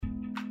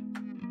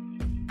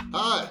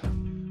Hi,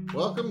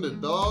 welcome to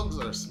Dogs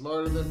Are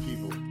Smarter Than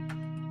People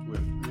with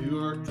New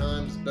York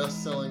Times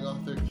best-selling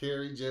author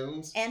Carrie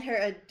Jones and her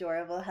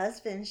adorable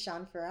husband,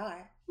 Sean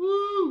Farrar.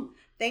 Woo!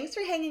 Thanks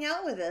for hanging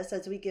out with us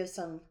as we give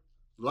some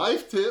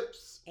life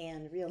tips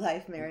and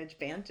real-life marriage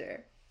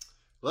banter.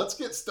 Let's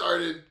get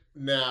started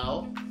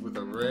now with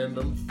a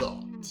random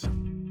thought.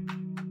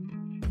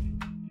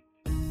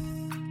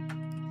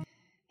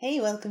 Hey,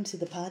 welcome to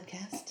the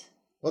podcast.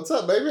 What's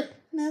up, baby?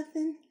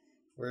 Nothing.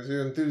 Where's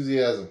your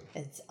enthusiasm?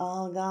 It's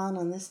all gone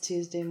on this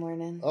Tuesday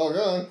morning. All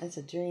gone? It's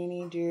a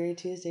dreary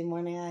Tuesday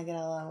morning. I got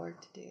a lot of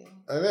work to do.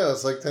 I know,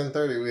 it's like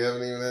 10:30. We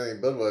haven't even had any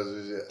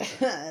Budweisers yet.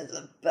 It's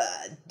a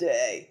bad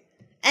day.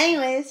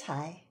 Anyways,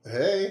 hi.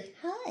 Hey.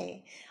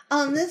 Hi.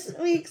 This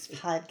week's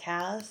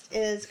podcast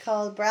is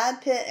called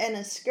Brad Pitt and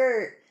a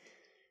Skirt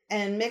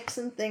and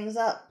Mixing Things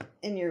Up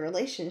in Your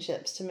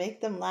Relationships to Make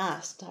Them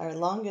Last. Our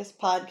longest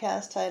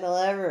podcast title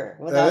ever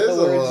without the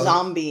word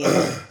zombie in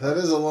it. That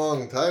is a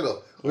long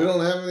title. We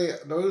don't have any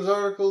those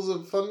articles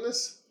of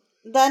funness?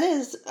 That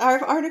is,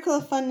 our article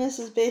of funness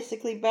is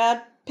basically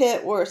Brad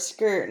Pitt wore a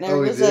skirt. And we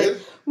everyone's did?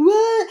 like,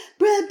 what?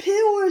 Brad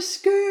Pitt wore a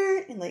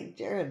skirt? And like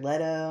Jared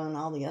Leto and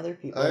all the other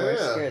people wear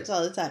skirts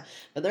all the time.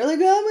 But they're like,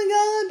 oh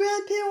my God,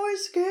 Brad Pitt wore a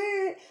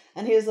skirt.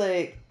 And he was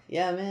like,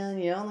 yeah, man,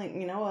 you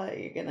know what?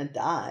 You're going to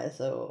die.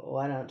 So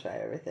why don't try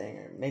everything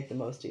or make the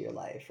most of your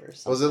life or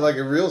something. Was it like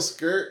a real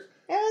skirt?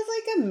 It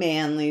was like a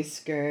manly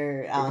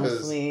skirt,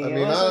 honestly.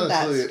 It wasn't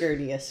that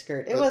skirty a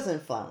skirt. It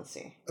wasn't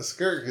flouncy. A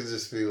skirt could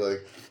just be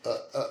like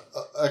a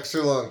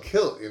extra long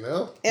kilt, you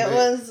know? It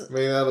was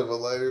made out of a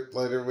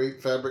lighter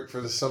weight fabric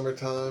for the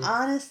summertime.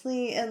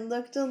 Honestly, it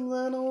looked a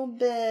little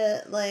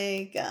bit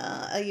like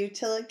a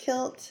utility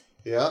kilt.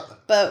 Yeah.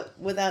 But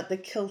without the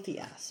kilty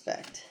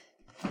aspect.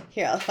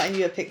 Here, I'll find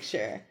you a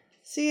picture.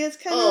 See, it's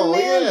kind of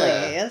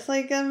manly. Yeah. It's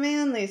like a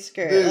manly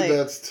skirt. Dude,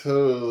 that's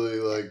totally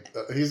like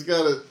he's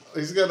got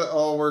it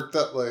all worked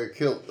up like a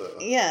kilt though.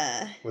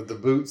 Yeah. With the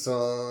boots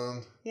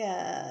on.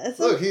 Yeah.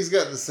 Look, he's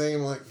got the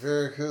same like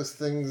varicose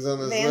things on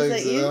his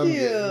legs that you I'm do.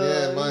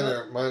 getting.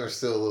 Yeah, mine are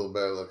still a little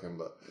better looking,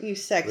 but you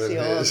sexy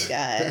old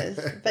guys.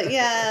 But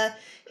yeah,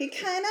 he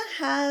kind of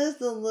has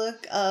the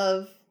look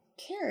of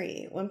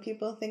Carrie when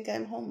people think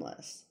I'm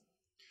homeless.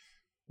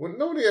 Well,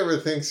 nobody ever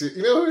thinks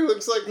you know who he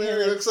looks like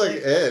there? He looks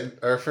like Ed,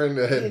 our friend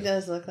Ed. He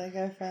does look like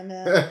our friend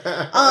Ed.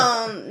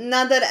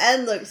 Not that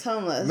Ed looks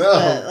homeless, no,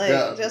 but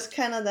like just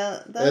kind of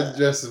that. Ed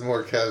dresses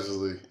more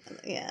casually.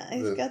 Yeah,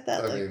 he's got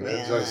that look, man.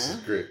 Ed dresses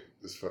great.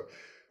 It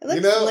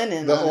looks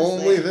linen. The honestly.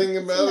 only thing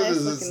about it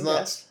is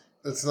dress.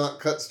 it's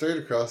not cut straight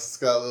across. It's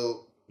got a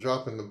little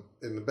drop in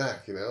the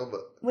back, you know,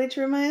 but which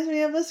reminds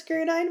me of a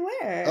skirt I'd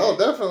wear. Oh,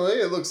 definitely.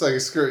 It looks like a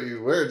skirt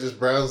you'd wear. It just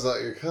brown's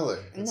not your color.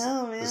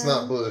 No, man. It's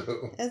not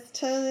blue. It's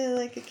totally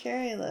like a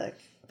Carrie look.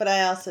 But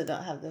I also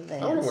don't have the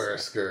Vans. I want to wear a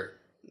skirt.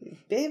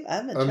 Babe,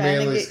 I've been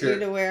trying to get you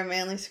to wear a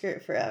manly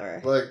skirt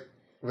forever. Like,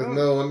 with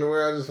no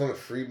underwear, I just want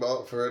to free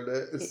ball it for a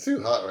day. It's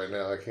too hot right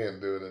now. I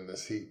can't do it in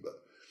this heat, but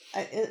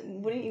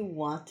wouldn't you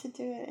want to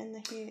do it in the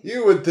heat?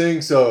 You would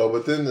think so,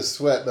 but then the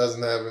sweat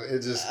doesn't have it.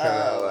 It just kind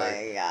of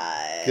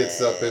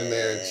gets up in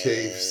there and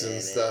chafes and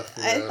stuff.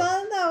 You know? I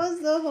thought that was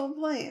the whole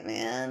point,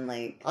 man.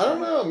 Like I don't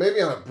know. Maybe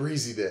on a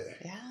breezy day.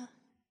 Yeah.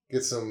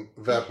 Get some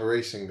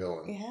evaporation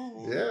going. Yeah,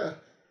 man. Yeah.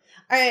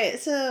 All right,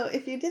 so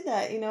if you did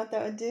that, you know what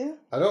that would do?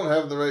 I don't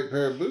have the right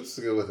pair of boots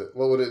to go with it.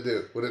 What would it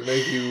do? Would it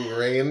make you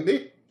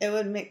randy? It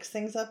would mix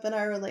things up in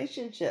our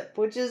relationship,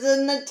 which is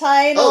in the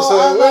title. Oh,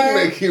 so it would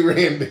make you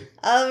randy.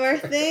 Of our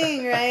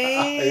thing,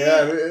 right?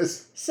 Yeah, it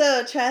is.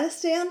 So try to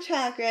stay on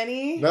track.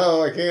 Ready?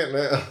 No, I can't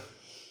now.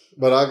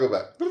 But I'll go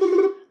back.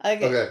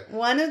 Okay.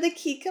 One of the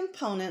key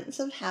components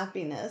of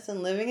happiness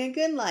and living a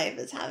good life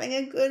is having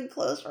a good,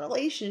 close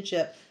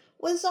relationship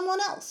with someone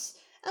else.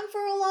 And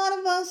for a lot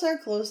of us, our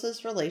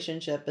closest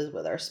relationship is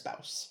with our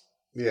spouse.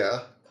 Yeah.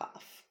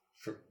 Cough.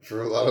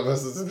 For a lot of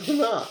us, it's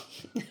not.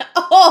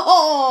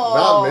 Oh!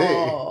 Not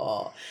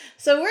me.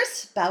 So we're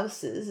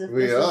spouses, if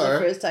this is the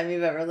first time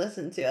you've ever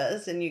listened to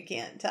us and you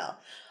can't tell.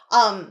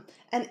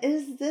 And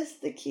is this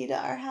the key to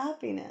our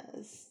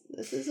happiness?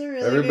 This is a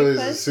really Everybody's good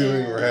question.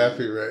 assuming we're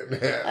happy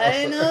right now.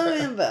 I know,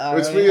 man, but are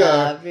Which we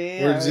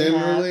happy? We're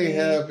generally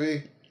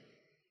happy.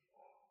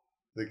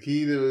 The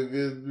key to a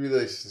good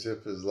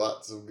relationship is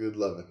lots of good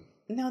loving.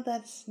 No,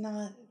 that's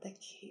not the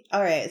key.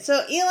 All right,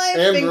 so Eli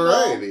and Finkel.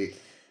 variety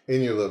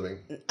in your living.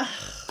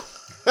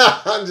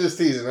 I'm just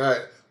teasing. All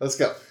right, let's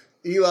go.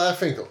 Eli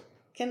Finkel.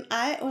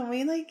 When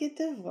we get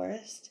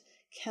divorced,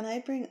 can I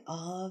bring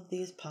all of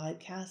these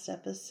podcast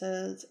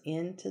episodes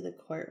into the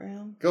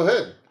courtroom? Go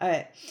ahead. All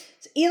right.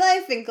 So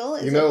Eli Finkel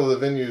is the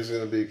venue is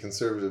going to be a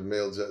conservative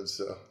male judge,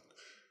 so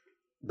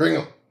bring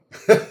them.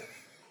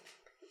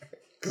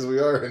 Because we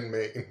are in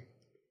Maine.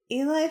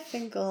 Eli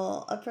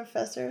Finkel, a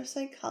professor of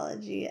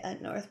psychology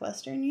at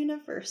Northwestern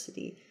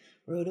University,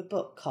 wrote a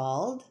book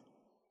called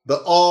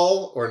The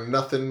All or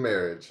Nothing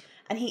Marriage.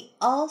 And he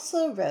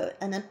also wrote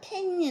an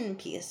opinion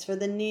piece for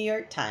the New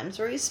York Times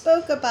where he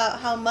spoke about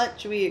how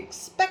much we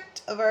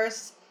expect of our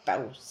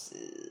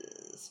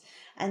spouses.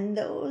 And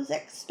those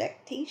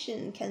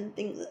expectations can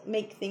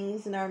make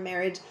things in our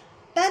marriage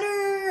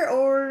better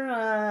or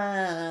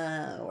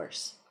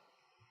worse.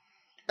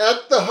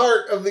 At the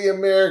heart of the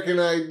American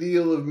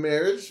ideal of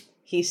marriage,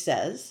 he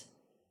says,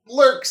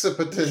 lurks a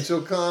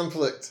potential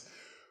conflict.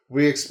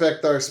 We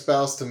expect our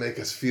spouse to make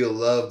us feel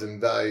loved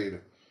and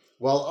valued,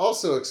 while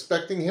also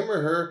expecting him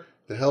or her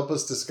to help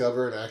us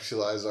discover and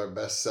actualize our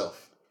best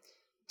self.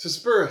 To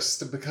spur us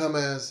to become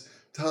as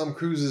Tom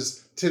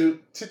Cruise's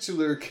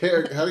titular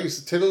character. How do you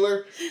say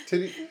titular?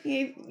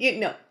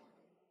 No.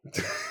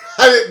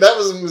 That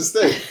was a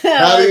mistake.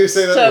 How do you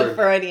say that word? So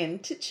Freudian,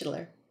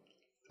 titular.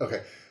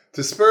 Okay.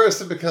 To spur us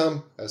to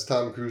become, as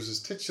Tom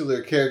Cruise's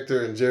titular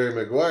character and Jerry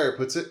Maguire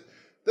puts it,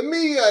 the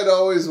me I'd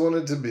always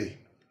wanted to be.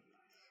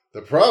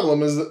 The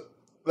problem is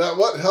that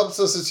what helps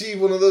us achieve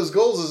one of those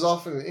goals is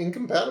often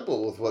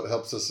incompatible with what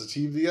helps us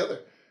achieve the other.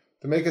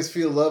 To make us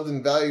feel loved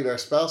and valued, our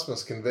spouse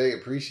must convey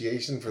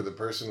appreciation for the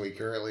person we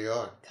currently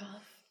are. Cough.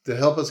 To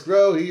help us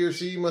grow, he or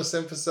she must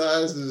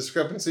emphasize the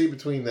discrepancy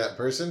between that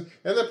person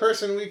and the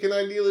person we can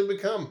ideally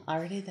become.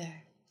 Already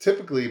there.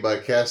 Typically by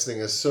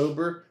casting a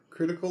sober,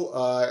 critical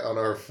eye on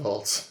our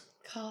faults.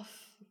 Cough.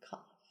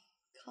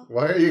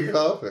 Why are you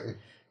coughing?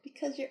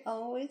 Because you're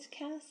always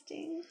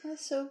casting a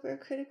sober,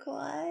 critical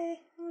eye.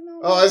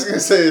 Oh, I was going to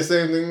say the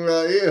same thing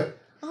about you.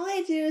 All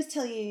I do is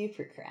tell you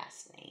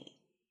procrastinate.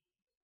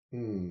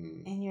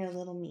 And you're a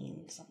little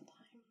mean sometimes.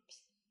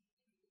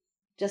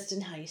 Just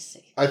in how you say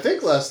it. I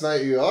think last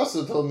night you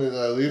also told me that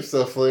I leave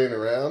stuff laying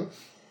around.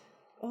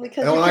 Well,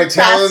 because and when I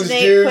challenged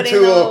you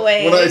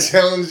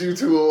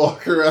to a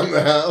walk around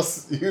the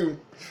house, you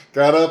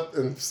got up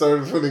and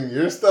started putting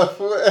your stuff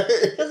away.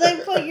 Because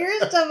I put your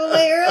stuff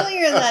away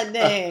earlier that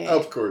day.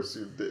 Of course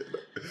you did.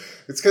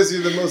 It's because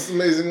you're the most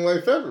amazing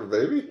wife ever,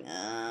 baby.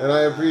 And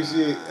I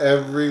appreciate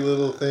every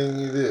little thing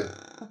you do.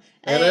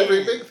 And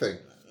every big thing.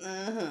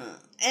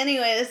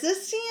 Anyways,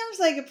 this seems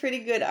like a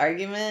pretty good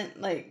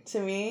argument, like, to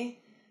me,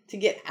 to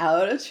get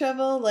out of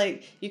trouble.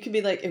 Like, you could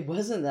be like, it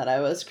wasn't that I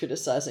was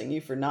criticizing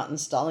you for not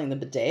installing the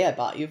bidet I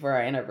bought you for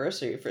our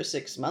anniversary for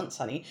 6 months,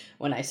 honey,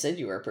 when I said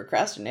you were a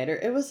procrastinator.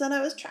 It was that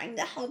I was trying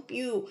to help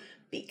you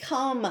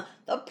become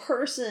the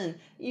person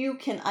you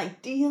can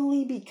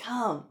ideally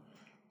become.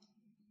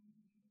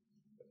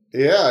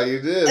 Yeah,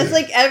 you did. It's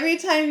like every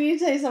time you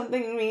say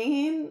something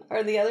mean,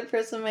 or the other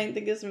person might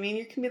think it's mean,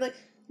 you can be like,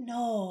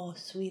 no,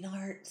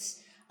 sweethearts,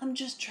 I'm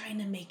just trying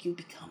to make you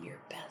become your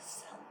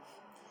best self.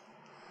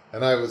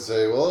 And I would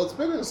say, well, it's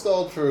been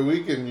installed for a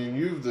week and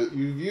you've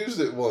used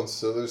it once,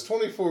 so there's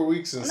 24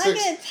 weeks and 6. I'm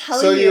not going to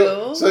tell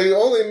you. So you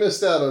only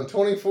missed out on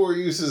 24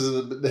 uses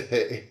of the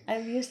bidet.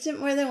 I've used it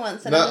more than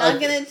once, and I'm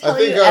not going to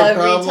tell you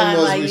every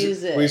time I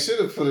use it. We should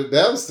have put it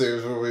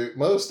downstairs where we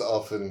most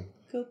often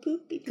go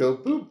poop.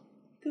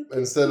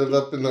 Instead of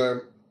up in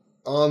our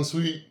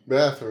ensuite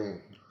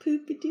bathroom.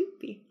 Poopy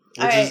doopy.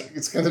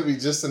 It's going to be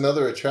just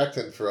another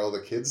attractant for all the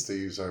kids to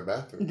use our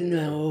bathroom.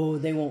 No,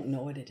 they won't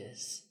know what it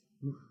is.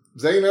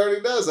 Zane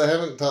already does. I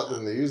haven't taught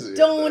them to use it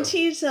Don't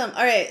teach them.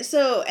 All right.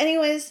 So,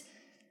 anyways,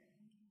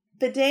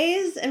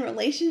 bidets and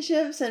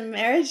relationships and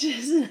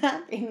marriages and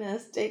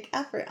happiness take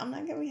effort. I'm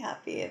not going to be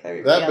happy if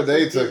everybody else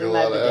bidet took a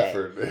lot of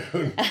effort,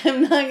 dude.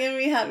 I'm not going to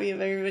be happy if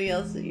everybody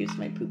else used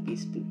my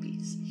poopies.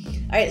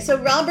 All right.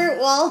 So, Robert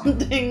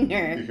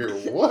Waldinger. You're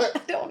what? I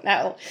don't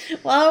know.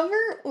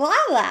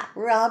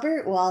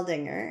 Robert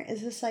Waldinger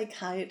is a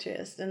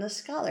psychiatrist and a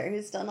scholar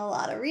who's done a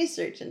lot of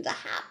research into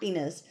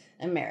happiness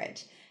and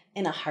marriage.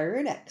 In a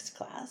Harvard X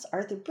class,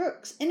 Arthur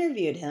Brooks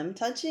interviewed him,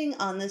 touching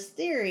on this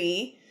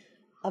theory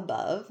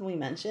above we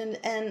mentioned,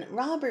 and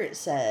Robert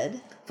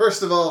said,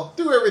 first of all,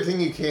 do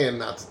everything you can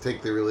not to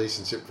take the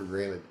relationship for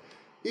granted.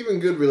 Even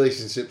good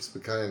relationships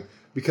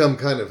become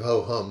kind of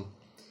ho-hum.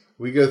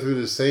 We go through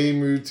the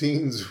same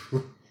routines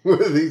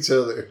with each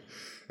other.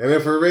 And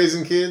if we're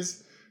raising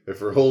kids,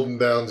 if we're holding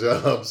down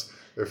jobs,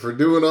 if we're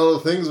doing all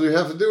the things we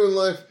have to do in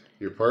life,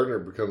 your partner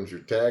becomes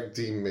your tag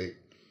teammate.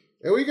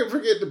 And we can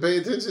forget to pay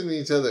attention to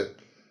each other.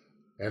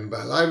 And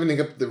by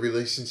livening up the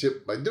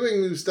relationship, by doing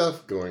new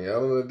stuff, going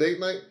out on a date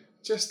night,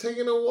 just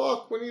taking a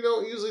walk when you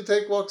don't usually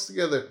take walks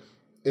together.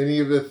 Any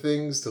of the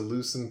things to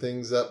loosen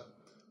things up.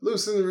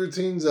 Loosen the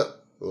routines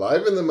up.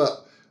 Liven them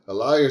up.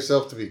 Allow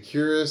yourself to be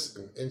curious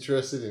and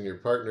interested in your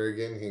partner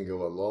again can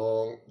go a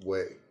long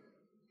way.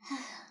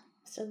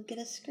 So get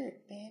a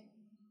skirt, babe.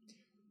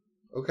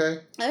 Okay.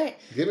 All right.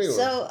 Give me one.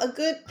 So I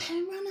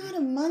run out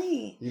of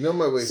money. You know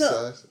my waist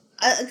size.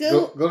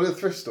 Go to the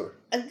thrift store.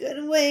 A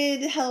good way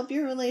to help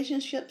your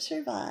relationship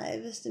survive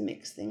is to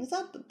mix things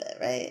up a bit,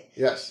 right?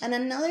 Yes. And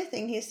another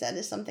thing he said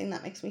is something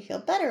that makes me feel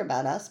better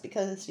about us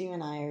because you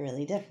and I are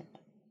really different.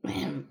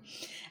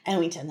 And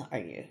we tend to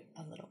argue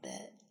a little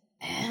bit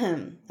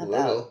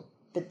about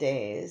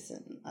bidets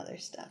and other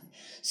stuff.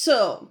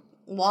 So,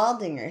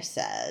 Waldinger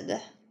said,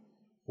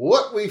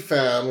 what we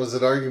found was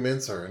that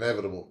arguments are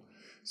inevitable.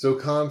 So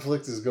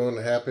conflict is going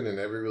to happen in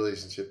every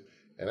relationship.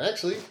 And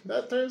actually,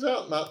 that turns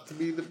out not to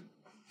be the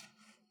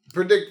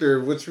predictor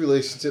of which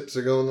relationships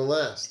are going to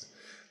last.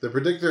 The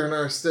predictor in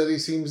our study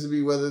seems to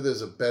be whether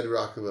there's a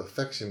bedrock of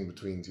affection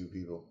between two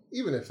people,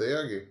 even if they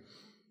argue.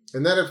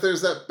 And that if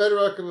there's that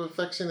bedrock of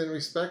affection and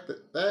respect,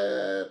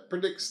 that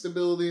predicts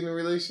stability in a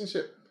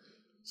relationship.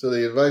 So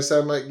the advice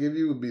I might give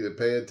you would be to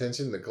pay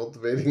attention to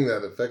cultivating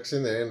that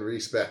affection and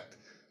respect.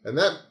 And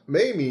that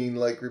may mean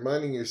like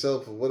reminding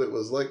yourself of what it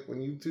was like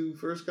when you two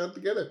first got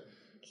together.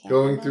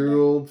 Going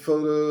through old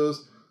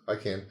photos. I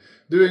can.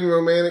 Doing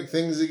romantic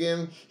things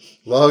again.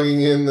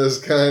 Logging in those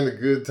kind of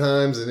good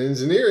times and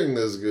engineering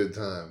those good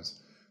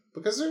times.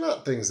 Because they're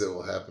not things that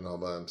will happen all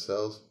by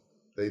themselves.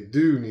 They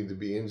do need to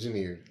be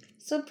engineered.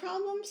 So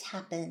problems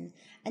happen,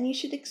 and you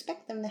should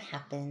expect them to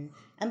happen.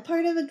 And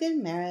part of a good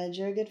marriage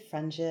or a good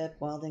friendship,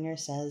 Waldinger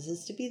says,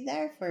 is to be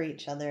there for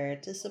each other,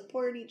 to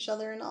support each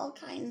other in all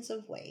kinds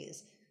of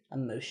ways.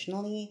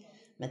 Emotionally,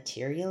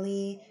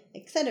 materially,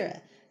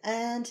 etc.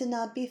 And to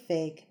not be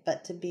fake,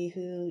 but to be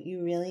who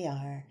you really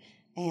are.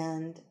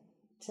 And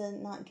to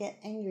not get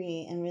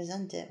angry and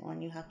resent it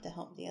when you have to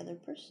help the other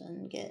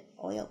person get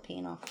oil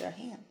paint off their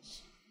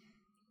hands.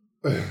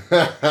 I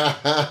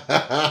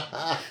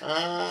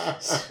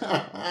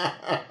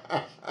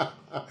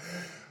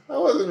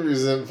wasn't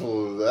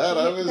resentful of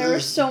that. There were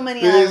so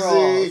many eye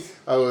rolls.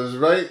 I was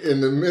right in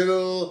the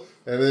middle,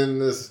 and then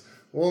this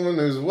woman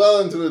who's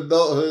well into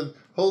adulthood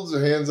holds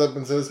her hands up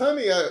and says,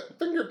 "Honey, I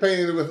finger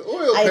painted with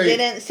oil paint. I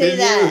didn't say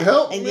that.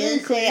 I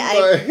didn't say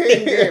I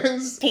finger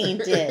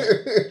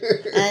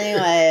painted."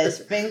 Anyways,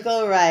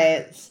 Finkel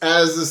writes,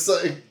 as the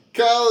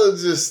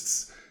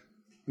psychologists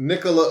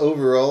Nicola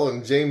Overall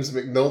and James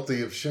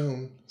McNulty have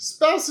shown,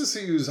 spouses who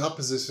use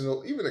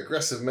oppositional, even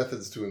aggressive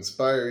methods to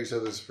inspire each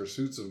other's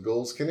pursuits of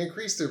goals can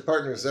increase their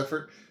partner's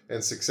effort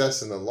and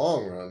success in the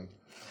long run.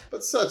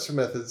 But such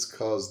methods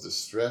cause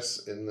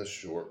distress in the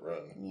short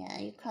run. Yeah,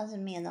 you're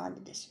causing me a lot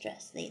of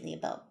distress lately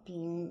about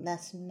being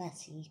less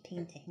messy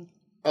painting.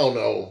 Oh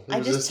no.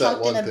 I just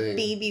talked in a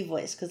baby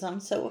voice because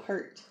I'm so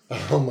hurt.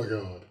 Oh my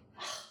god.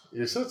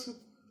 You're such a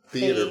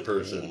theater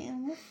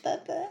person. What's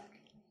that book?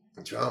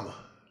 Drama.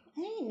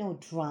 I ain't no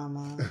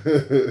drama.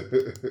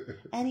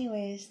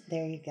 Anyways,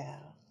 there you go.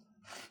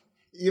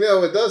 You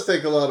know, it does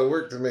take a lot of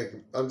work to make.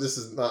 I'm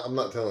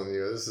not telling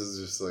you. This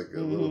is just like a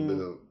little bit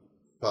of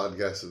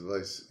podcast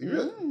advice.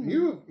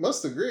 You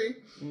must agree.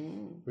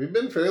 We've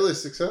been fairly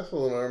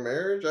successful in our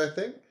marriage, I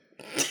think.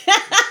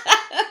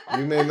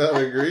 You may not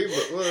agree,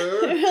 but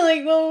whatever. You're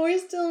like, well, we're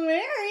still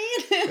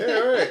married. Yeah,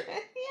 right.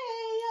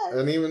 Yeah.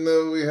 And even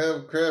though we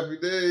have crappy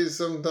days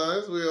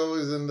sometimes, we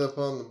always end up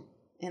on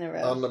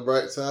the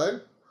bright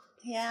side.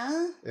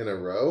 Yeah. In a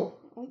row.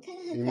 We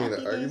kind of had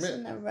happy days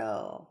in a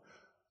row.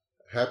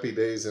 Happy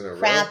days in a row.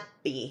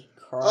 Crappy.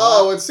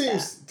 Oh, it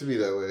seems to be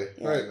that way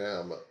right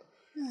now, but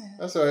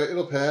that's all right.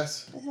 It'll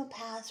pass. It'll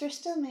pass. We're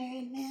still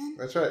married, man.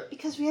 That's right.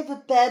 Because we have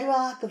a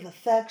bedrock of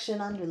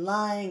affection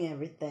underlying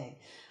everything.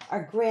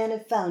 Our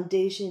granite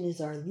foundation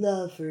is our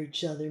love for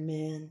each other,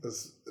 man.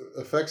 It's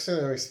affection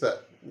and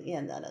respect.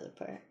 Yeah, that other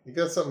part. You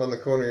got something on the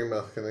corner of your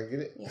mouth. Can I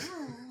get it? Yeah.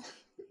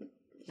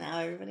 Now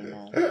everybody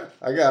knows.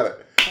 I got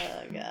it.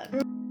 Oh, God.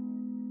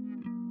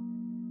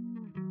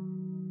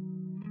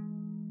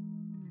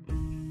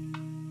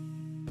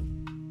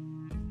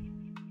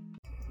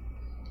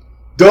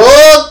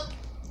 Dog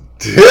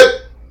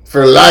tip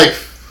for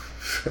life.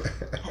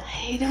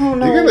 I don't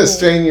know. You're going to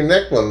strain your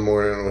neck one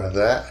morning with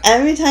that.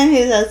 Every time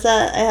he says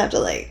that, I have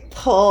to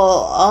pull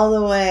all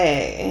the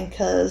way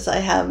because I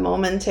have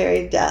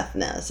momentary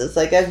deafness. It's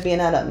like I've been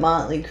at a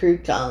Motley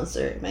Crue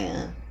concert,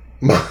 man.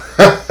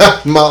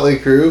 Motley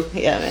Crue?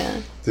 Yeah,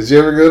 man. Did you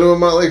ever go to a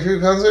Motley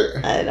Crue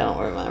concert? I don't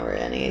remember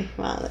any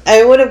Motley.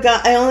 I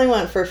only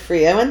went for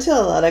free. I went to a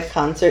lot of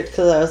concerts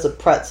because I was a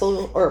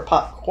pretzel or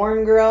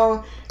popcorn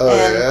girl. Oh,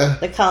 yeah?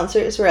 The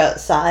concerts were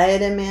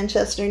outside in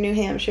Manchester, New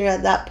Hampshire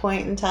at that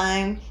point in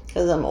time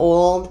because I'm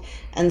old.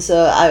 And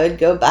so I would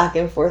go back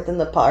and forth in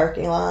the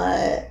parking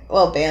lot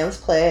while bands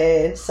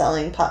played,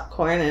 selling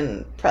popcorn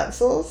and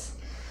pretzels.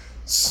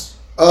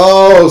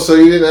 Oh, so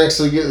you didn't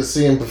actually get to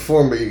see him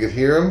perform, but you could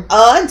hear him?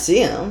 Oh, I'd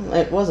see him.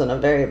 It wasn't a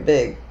very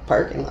big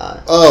parking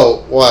lot.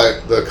 Oh, why?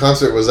 The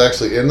concert was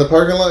actually in the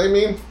parking lot, you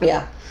mean?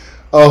 Yeah.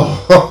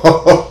 Oh,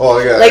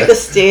 I got it. The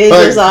stage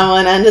was on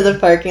one end of the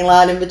parking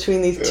lot in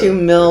between these two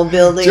mill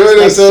buildings.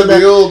 Join us at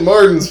the old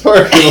Martin's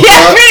parking lot.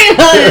 Yeah, pretty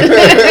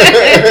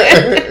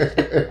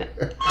much.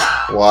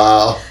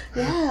 Wow.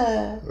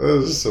 Yeah.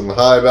 Those are some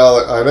high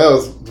dollar. I know,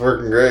 it's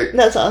working great.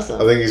 That's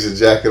awesome. I think you should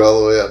jack it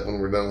all the way up when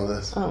we're done with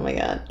this. Oh my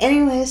god.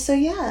 Anyway, so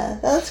yeah,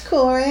 that's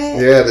cool, right?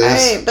 Yeah, it is.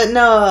 Alright, but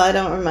no, I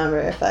don't remember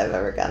if I've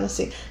ever gotten to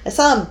see. I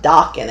saw him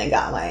docking and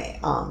got my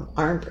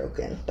arm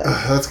broken. But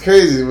that's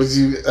crazy. Would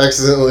you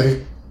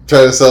accidentally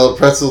try to sell a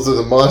pretzel to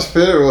the mosh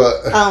pit or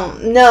what?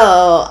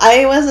 No,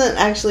 I wasn't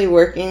actually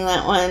working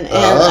that one, and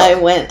I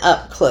went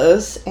up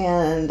close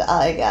and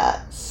I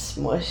got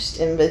smushed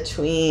in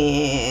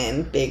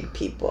between big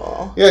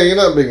people. Yeah, you're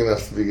not big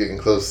enough to be getting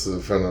close to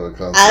the front of a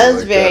concert. I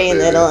was very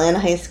little in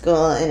high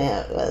school, and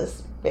it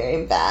was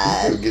very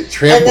bad. You would get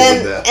trampled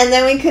to death. And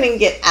then we couldn't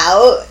get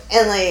out,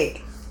 and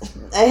I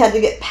had to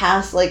get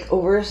past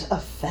over a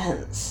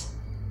fence.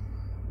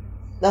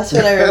 That's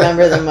what I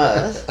remember the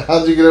most.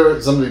 How'd you get over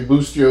it? Somebody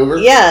boost you over?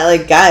 Yeah,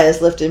 like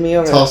guys lifted me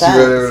over Tossed the fence.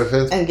 you right over the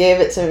fence? And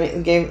gave it to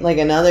me, gave like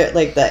another,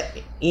 like the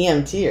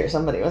EMT or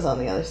somebody was on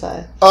the other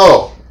side.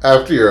 Oh,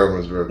 after your arm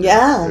was broken.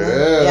 Yeah.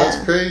 Yeah,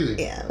 that's crazy.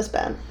 Yeah, it was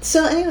bad.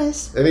 So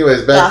anyways,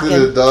 back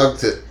to the dog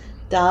tip.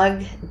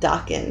 Dog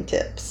docking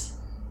tips.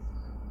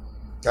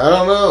 I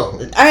don't know.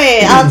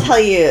 Alright, I'll tell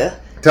you.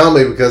 Tell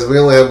me, because we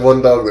only have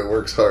one dog that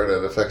works hard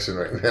at affection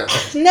right now.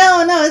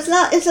 No, it's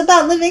not. It's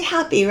about living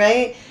happy,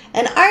 right?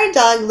 And our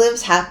dog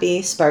lives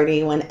happy,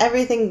 Sparty, when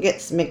everything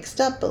gets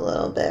mixed up a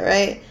little bit,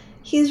 right?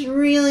 He's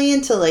really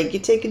into, like, you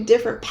take a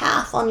different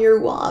path on your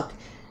walk,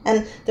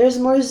 and there's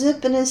more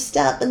zip in his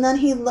step, and then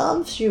he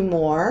loves you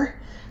more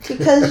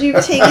because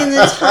you've taken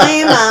the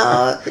time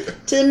out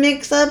to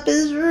mix up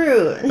his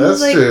route. And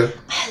That's he's like, true.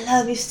 I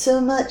love you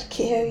so much,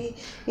 Carrie.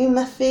 You're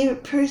my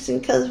favorite person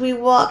because we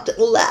walked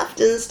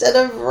left instead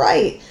of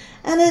right.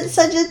 And it's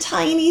such a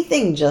tiny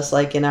thing, just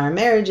like in our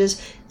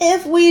marriages.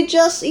 If we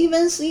just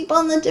even sleep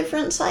on the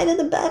different side of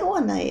the bed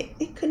one night,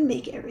 it could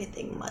make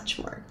everything much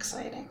more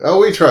exciting. Oh,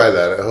 we try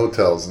that at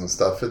hotels and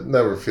stuff. It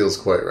never feels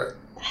quite right.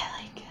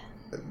 I like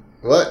it.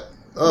 What?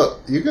 Oh,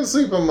 you can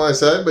sleep on my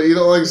side, but you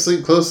don't like to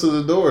sleep close to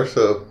the door,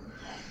 so...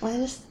 Well, I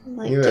just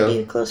like to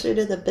be closer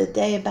to the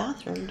bidet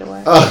bathroom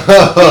door.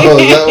 Oh,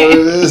 is that what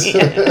it is?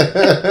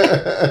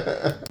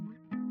 Yeah.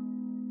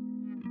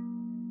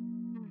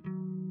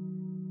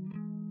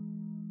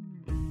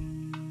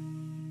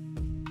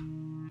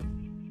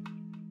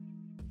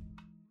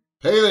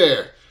 Hey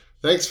there!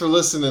 Thanks for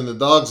listening to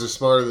Dogs Are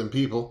Smarter Than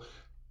People.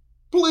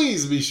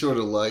 Please be sure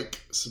to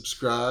like,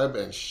 subscribe,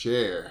 and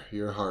share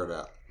your heart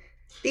out.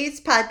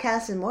 These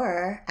podcasts and more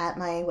are at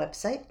my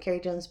website,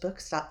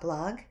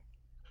 carriejonesbooks.blog.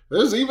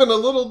 There's even a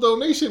little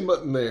donation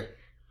button there.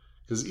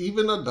 Because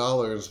even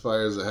 $1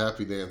 inspires a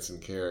happy dance in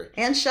Carrie.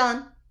 And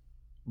Sean.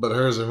 But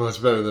hers are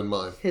much better than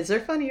mine. His are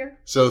funnier.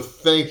 So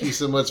thank you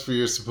so much for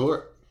your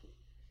support.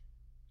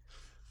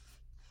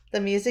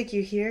 The music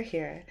you hear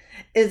here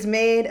is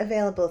made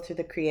available through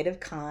the Creative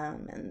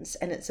Commons,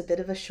 and it's a bit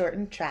of a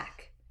shortened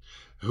track.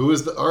 Who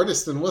is the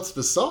artist and what's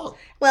the song?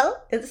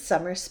 Well, it's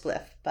Summer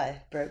Spliff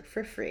by Broke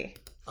for Free.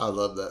 I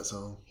love that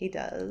song. He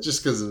does.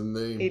 Just because of the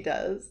name. He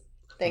does.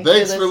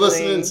 Thanks for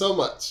listening so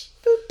much.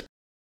 Boop.